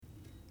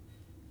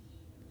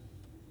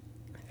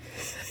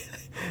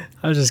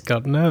I just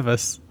got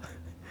nervous.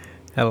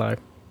 Hello.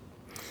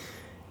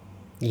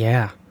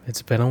 Yeah,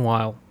 it's been a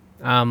while.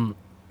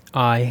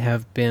 I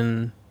have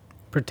been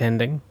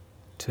pretending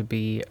to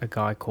be a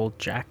guy called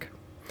Jack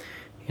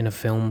in a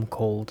film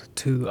called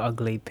Two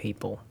Ugly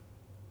People.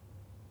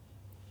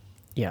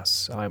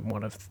 Yes, I'm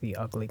one of the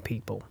ugly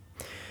people.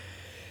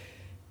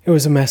 It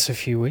was a mess a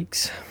few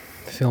weeks,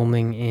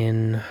 filming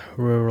in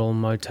rural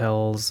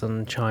motels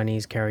and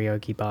Chinese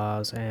karaoke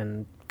bars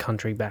and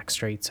country back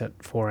streets at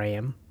 4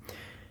 a.m.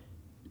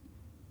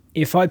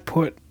 If I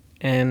put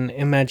an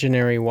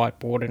imaginary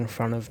whiteboard in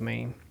front of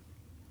me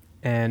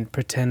and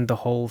pretend the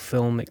whole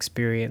film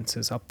experience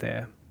is up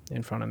there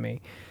in front of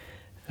me,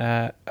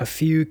 a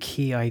few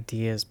key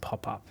ideas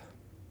pop up.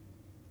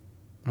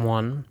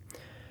 One,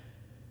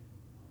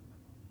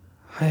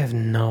 I have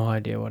no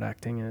idea what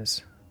acting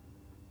is.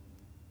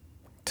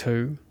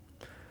 Two,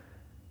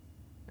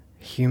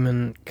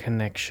 human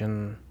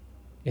connection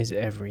is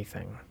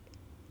everything.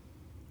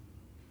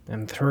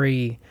 And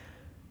three,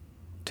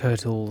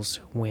 turtles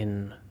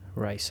win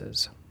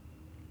races.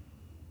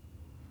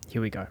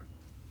 Here we go.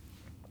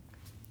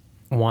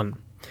 1.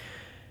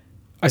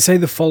 I say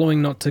the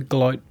following not to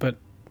gloat, but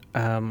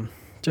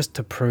just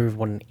to prove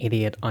what an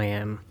idiot I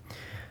am.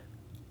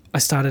 I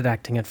started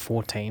acting at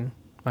 14.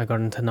 I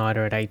got into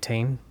NIDA at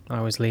 18.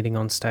 I was leading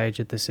on stage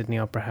at the Sydney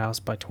Opera House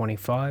by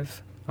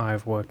 25.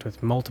 I've worked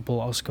with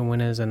multiple Oscar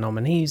winners and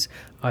nominees.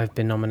 I've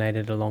been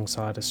nominated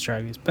alongside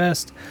Australia's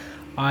Best.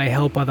 I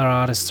help other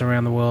artists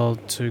around the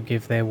world to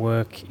give their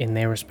work in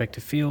their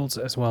respective fields,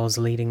 as well as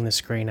leading the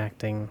screen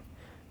acting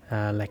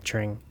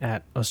lecturing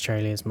at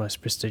Australia's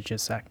most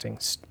prestigious acting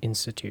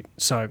institute.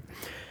 So,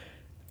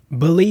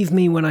 believe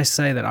me when I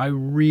say that I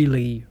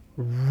really,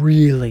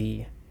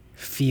 really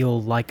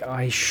feel like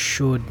I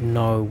should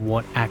know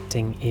what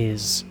acting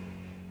is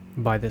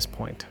by this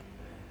point.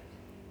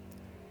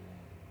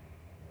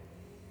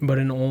 But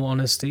in all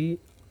honesty,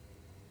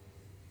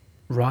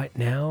 right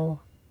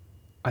now,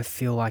 I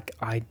feel like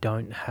I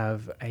don't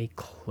have a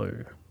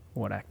clue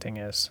what acting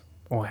is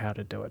or how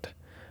to do it.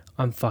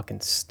 I'm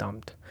fucking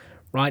stumped.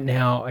 Right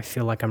now, I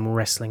feel like I'm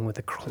wrestling with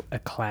a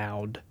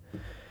cloud.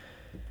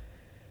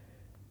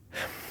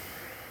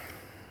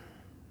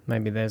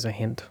 Maybe there's a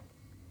hint.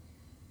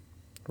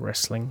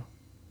 Wrestling.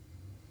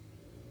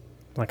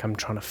 Like I'm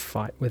trying to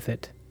fight with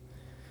it.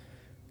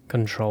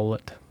 Control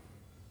it.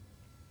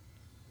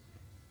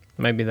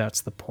 Maybe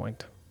that's the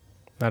point.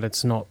 That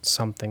it's not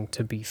something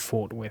to be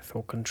fought with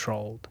or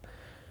controlled.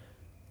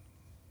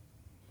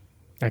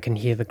 I can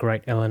hear the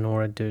great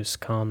Eleanor Duse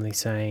calmly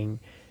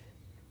saying,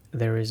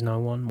 "There is no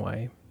one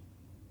way.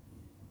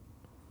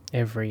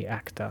 Every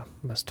actor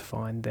must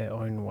find their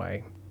own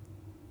way."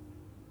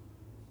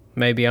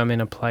 Maybe I'm in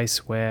a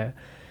place where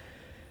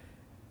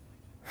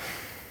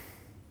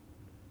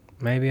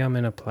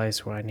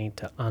I need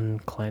to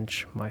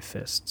unclench my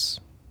fists.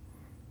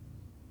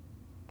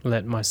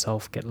 Let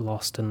myself get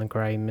lost in the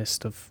grey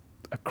mist of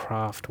a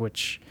craft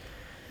which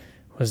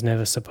was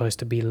never supposed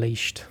to be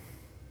leashed.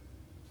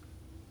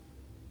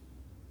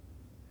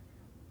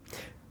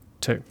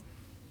 2.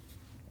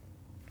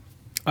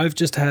 I've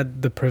just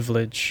had the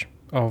privilege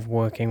of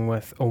working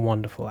with a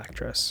wonderful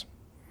actress.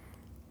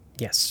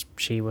 Yes,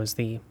 she was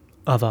the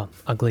other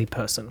ugly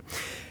person.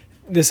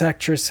 This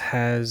actress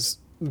has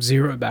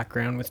zero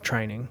background with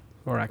training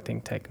or acting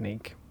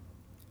technique,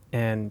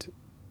 and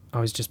I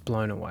was just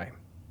blown away.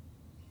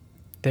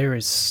 There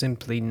is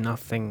simply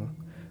nothing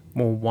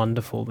more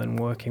wonderful than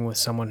working with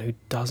someone who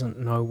doesn't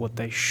know what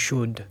they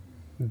should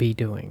be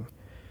doing,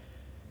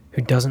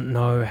 who doesn't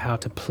know how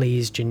to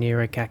please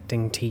generic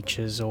acting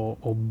teachers or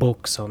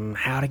books on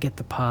how to get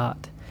the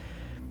part,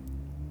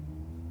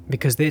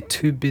 because they're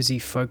too busy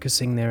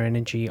focusing their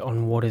energy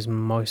on what is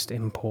most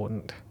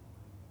important: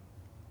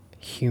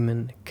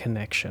 human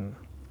connection.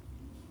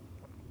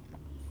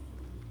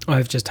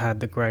 I've just had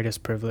the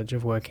greatest privilege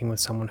of working with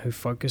someone who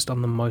focused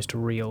on the most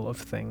real of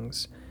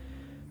things.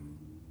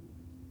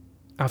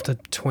 After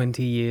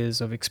 20 years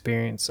of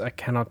experience, I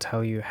cannot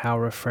tell you how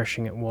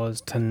refreshing it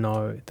was to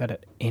know that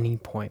at any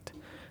point,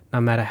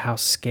 no matter how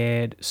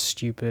scared,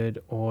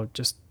 stupid, or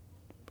just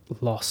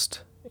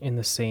lost in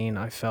the scene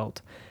I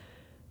felt,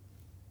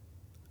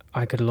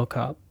 I could look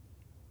up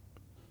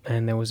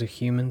and there was a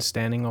human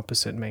standing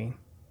opposite me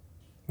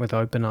with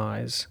open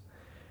eyes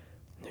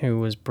who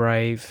was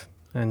brave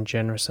and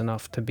generous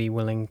enough to be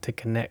willing to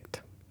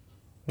connect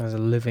as a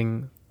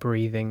living,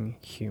 breathing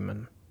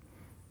human.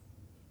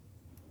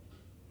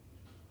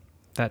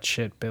 That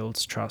shit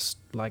builds trust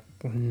like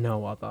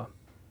no other.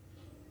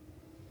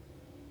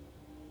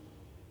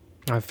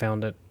 I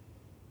found it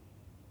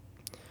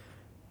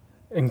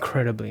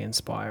incredibly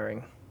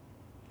inspiring.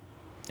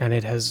 And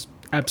it has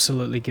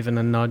absolutely given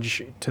a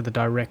nudge to the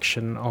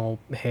direction I'll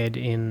head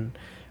in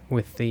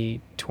with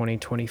the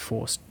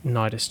 2024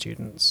 NIDA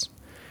students.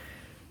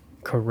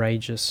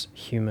 Courageous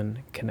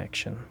human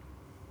connection.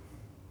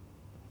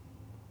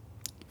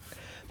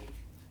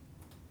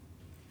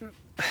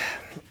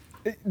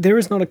 There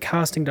is not a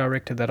casting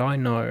director that I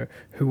know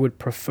who would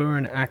prefer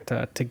an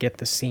actor to get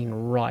the scene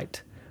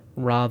right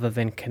rather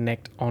than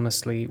connect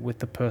honestly with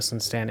the person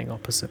standing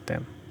opposite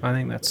them. I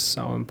think that's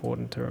so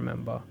important to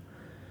remember.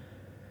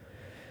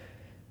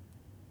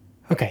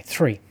 Okay,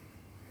 3.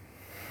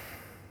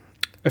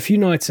 A few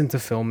nights into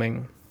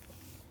filming,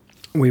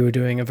 we were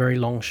doing a very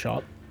long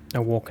shot,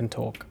 a walk and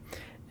talk.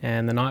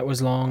 And the night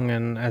was long,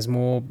 and as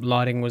more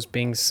lighting was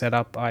being set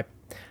up, I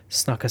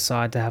snuck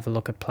aside to have a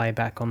look at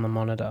playback on the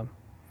monitor.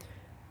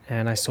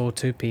 And I saw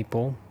 2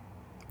 people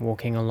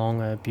walking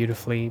along a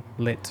beautifully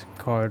lit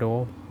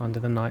corridor under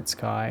the night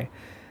sky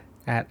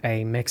at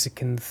a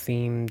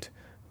Mexican-themed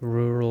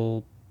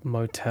rural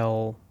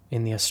motel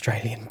in the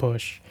Australian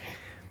bush.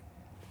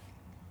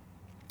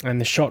 And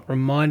the shot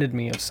reminded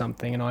me of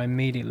something, and I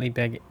immediately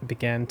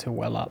began to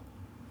well up.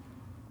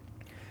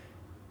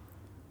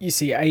 You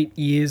see, 8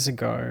 years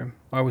ago,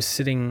 I was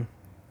sitting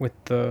with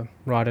the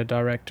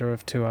writer-director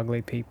of Two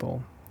Ugly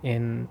People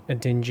in a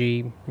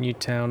dingy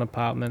Newtown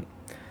apartment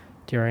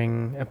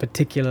during a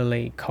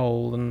particularly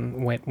cold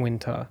and wet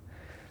winter.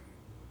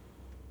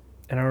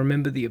 And I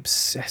remember the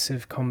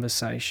obsessive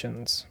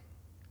conversations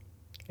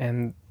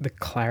and the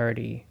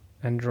clarity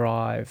and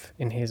drive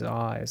in his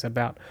eyes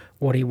about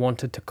what he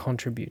wanted to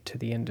contribute to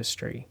the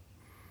industry,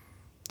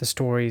 the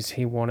stories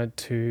he wanted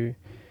to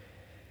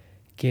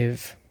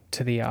give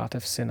to the art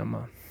of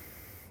cinema,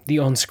 the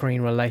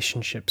on-screen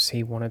relationships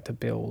he wanted to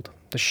build,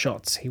 the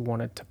shots he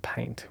wanted to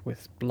paint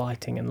with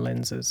lighting and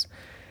lenses.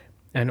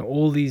 And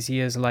all these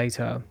years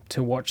later,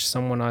 to watch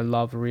someone I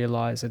love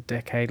realize a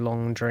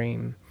decade-long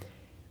dream,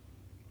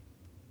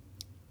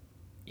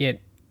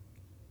 it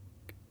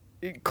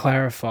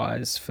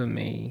clarifies for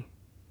me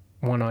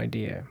one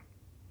idea: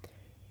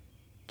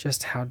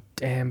 just how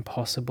damn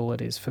possible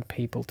it is for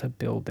people to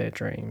build their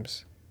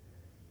dreams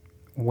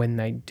when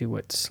they do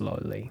it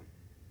slowly.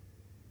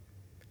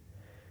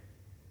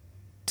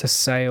 To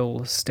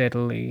sail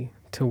steadily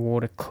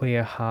toward a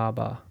clear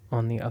harbour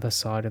on the other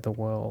side of the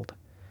world.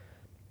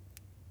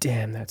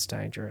 Damn, that's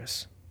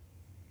dangerous.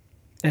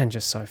 And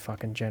just so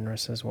fucking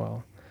generous as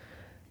well.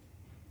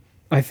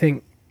 I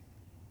think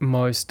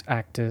most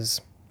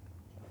actors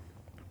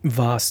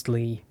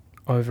vastly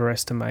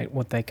overestimate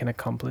what they can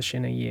accomplish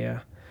in a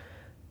year,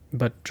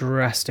 but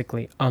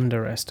drastically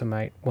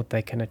underestimate what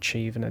they can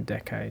achieve in a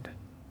decade.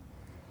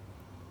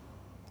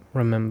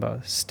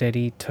 Remember,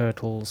 steady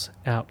turtles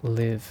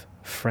outlive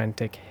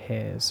frantic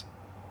hares.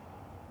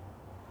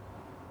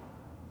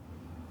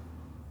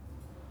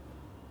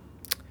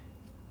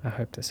 I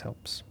hope this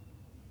helps.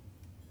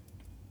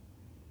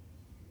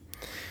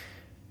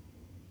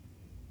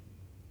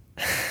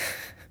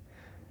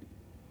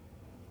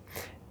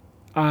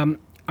 I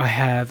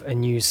have a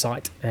new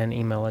site and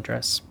email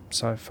address.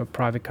 So for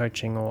private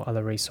coaching or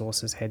other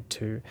resources, head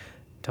to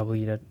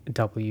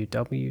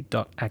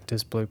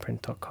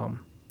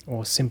www.actorsblueprint.com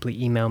or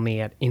simply email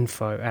me at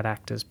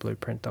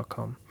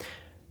info@actorsblueprint.com.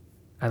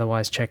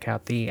 Otherwise, check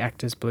out the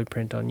Actors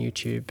Blueprint on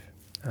YouTube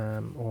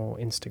or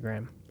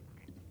Instagram.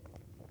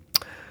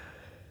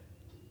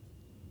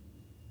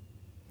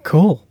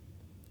 Cool.